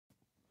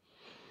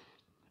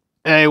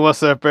Hey,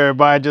 what's up,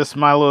 everybody? Just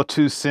my little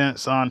 2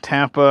 cents on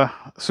Tampa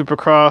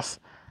Supercross.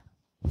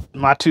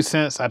 My 2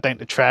 cents, I think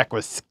the track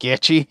was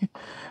sketchy.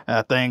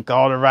 I think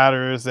all the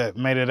riders that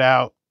made it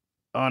out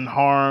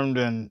unharmed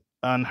and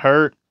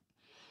unhurt,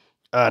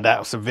 that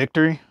was a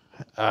victory.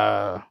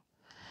 Uh,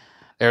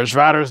 there's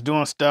riders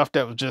doing stuff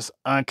that was just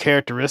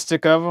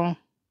uncharacteristic of them.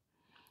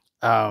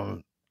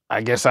 Um,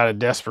 I guess out of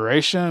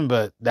desperation,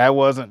 but that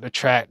wasn't the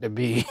track to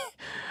be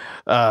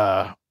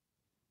uh,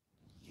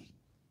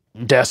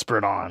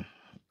 desperate on.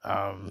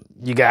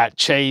 You got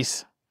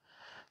Chase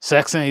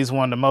Sexton. He's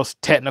one of the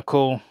most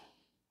technical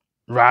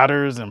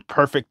riders and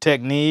perfect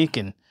technique,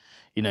 and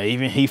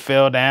even he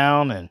fell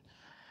down and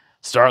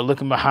started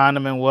looking behind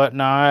him and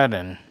whatnot,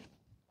 and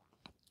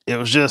it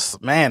was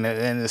just, man,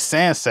 in the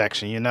sand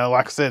section,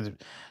 like I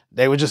said,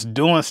 they were just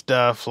doing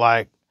stuff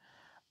like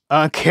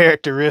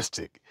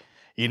uncharacteristic.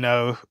 you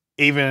know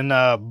Even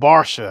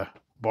Barsha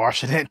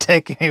didn't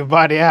take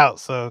anybody out,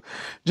 so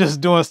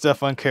just doing stuff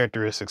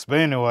uncharacteristics. But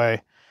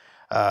anyway,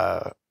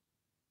 uh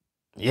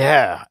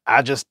yeah,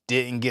 I just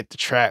didn't get the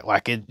track.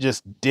 Like, it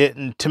just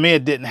didn't, to me,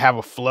 it didn't have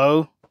a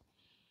flow.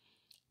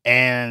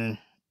 And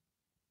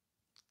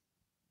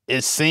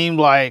it seemed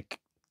like,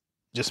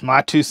 just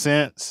my 2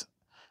 cents.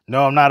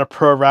 No, I'm not a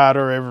pro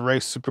rider, ever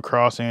raced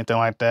Supercross or anything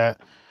like that.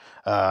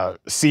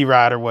 C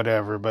rider,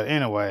 whatever. But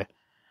anyway,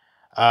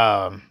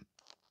 um,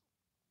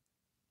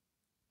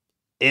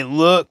 it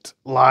looked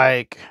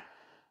like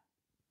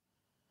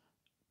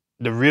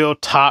the real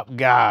top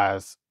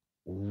guys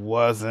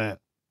wasn't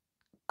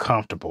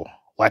comfortable.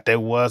 Like, they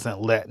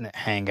wasn't letting it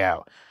hang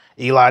out.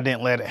 Eli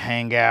didn't let it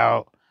hang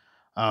out.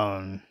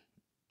 Um,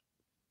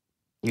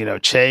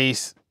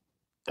 Chase,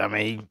 I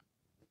mean,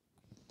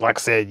 like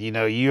I said,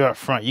 you up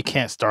front, you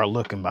can't start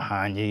looking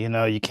behind you.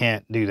 You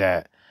can't do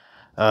that.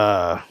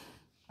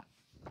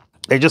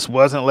 They just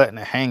wasn't letting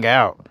it hang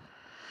out.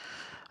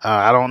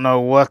 I don't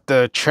know what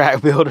the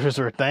track builders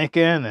were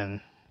thinking,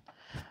 and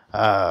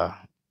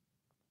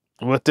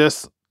with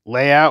this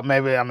layout,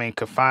 maybe,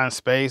 confined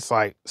space,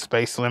 like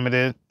space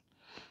limited,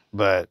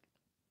 but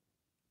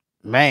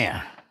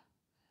man,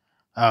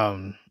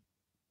 um,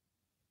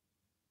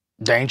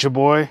 Danger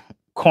Boy,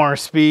 corner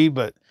speed,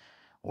 but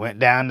went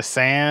down to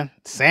sand.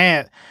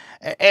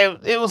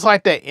 It was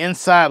like that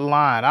inside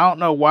line. I don't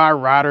know why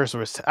riders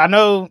were. I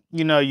know,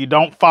 you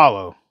don't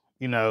follow.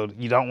 You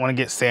don't want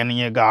to get sand in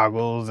your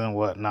goggles and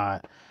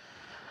whatnot.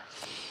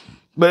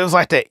 But it was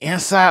like that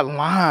inside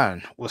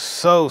line was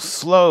so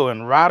slow,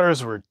 and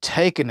riders were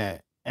taking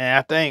it. And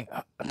I think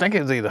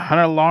it was either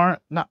Hunter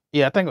Lawrence. I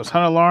think it was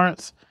Hunter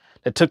Lawrence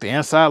that took the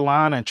inside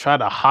line and tried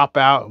to hop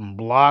out and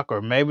block,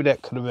 or maybe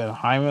that could have been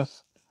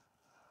Hymas.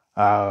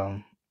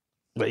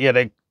 But yeah,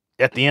 they,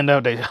 at the end of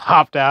it, they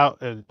hopped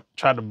out and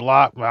tried to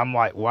block. But I'm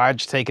like,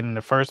 why'd you take it in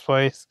the first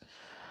place?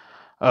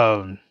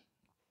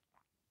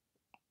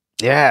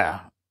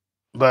 Yeah.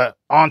 But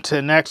on to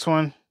the next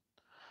one.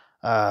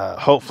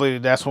 Hopefully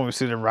that's when we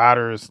see the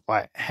riders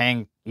like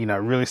hang,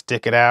 really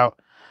stick it out.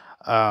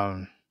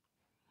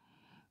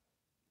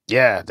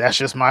 Yeah, that's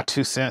just my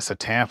 2 cents of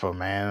Tampa,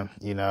 man.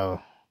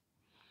 If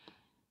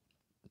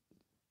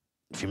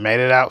you made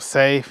it out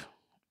safe,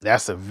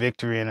 that's a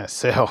victory in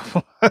itself.